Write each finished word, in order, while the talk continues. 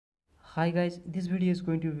Hi guys, this video is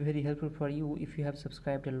going to be very helpful for you if you have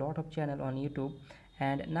subscribed a lot of channel on YouTube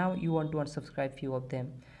and now you want to unsubscribe few of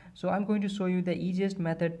them. So I'm going to show you the easiest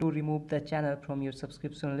method to remove the channel from your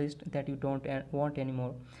subscription list that you don't want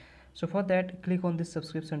anymore. So for that, click on this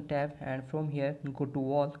subscription tab and from here go to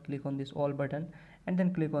all, click on this all button and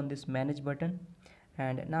then click on this manage button,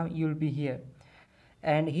 and now you'll be here.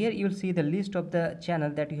 And here you'll see the list of the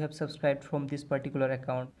channel that you have subscribed from this particular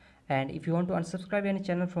account. And if you want to unsubscribe any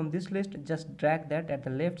channel from this list, just drag that at the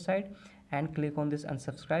left side and click on this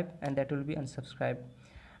unsubscribe, and that will be unsubscribed.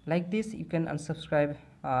 Like this you can unsubscribe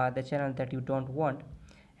the channel that you don't want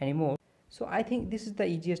anymore. So I think this is the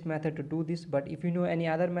easiest method to do this, but if you know any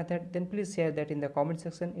other method, then please share that in the comment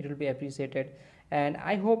section. It will be appreciated. And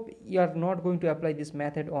I hope you are not going to apply this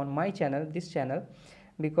method on my channel, this channel,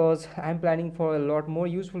 because I'm planning for a lot more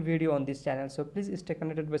useful video on this channel. So please stay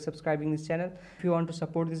connected by subscribing this channel. If you want to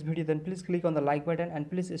support this video, then please click on the like button and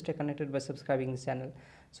please stay connected by subscribing this channel.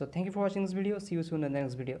 So thank you for watching this video. See you soon in the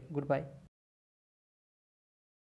next video. Goodbye.